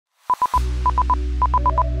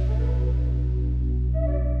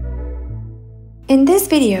In this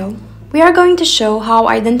video, we are going to show how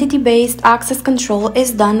identity-based access control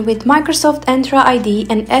is done with Microsoft Entra ID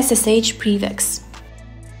and SSH PrivX.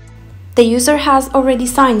 The user has already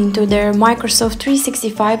signed into their Microsoft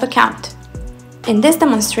 365 account. In this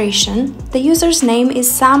demonstration, the user's name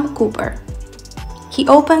is Sam Cooper. He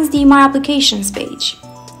opens the My Applications page.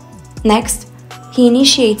 Next, he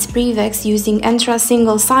initiates PrivX using Entra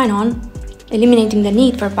Single Sign-On, eliminating the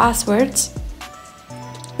need for passwords.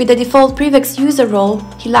 With the default PrivX user role,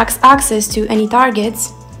 he lacks access to any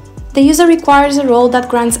targets. The user requires a role that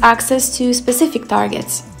grants access to specific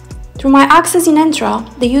targets. Through My Access in Entra,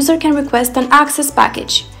 the user can request an access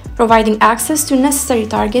package, providing access to necessary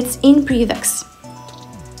targets in PrivX.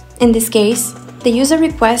 In this case, the user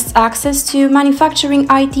requests access to manufacturing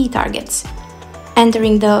IT targets.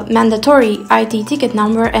 Entering the mandatory IT ticket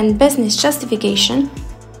number and business justification,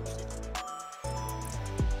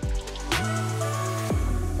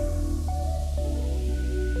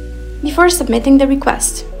 before submitting the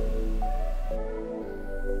request.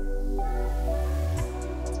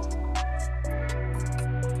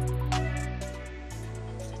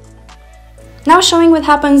 Now showing what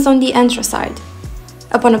happens on the Entra side.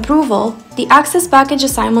 Upon approval, the access package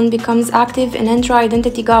assignment becomes active in Entra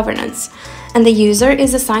Identity Governance, and the user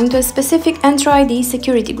is assigned to a specific Entra ID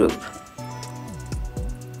security group.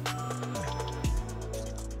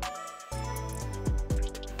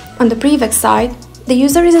 On the PrivX side, the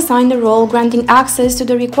user is assigned a role granting access to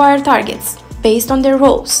the required targets, based on their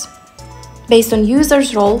roles. Based on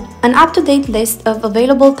user's role, an up-to-date list of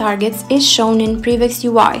available targets is shown in PrivX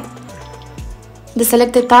UI. The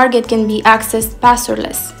selected target can be accessed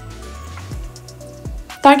passwordless.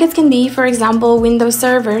 Targets can be, for example, Windows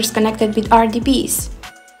servers connected with RDPs.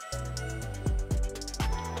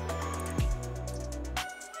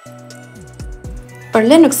 Or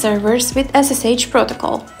Linux servers with SSH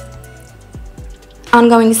protocol.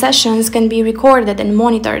 Ongoing sessions can be recorded and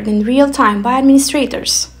monitored in real time by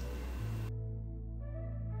administrators.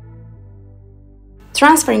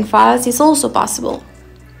 Transferring files is also possible.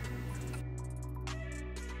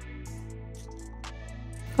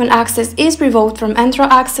 When access is revoked from Entra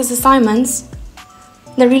Access assignments,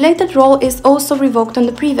 the related role is also revoked on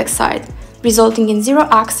the PrivX side, resulting in zero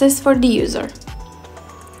access for the user.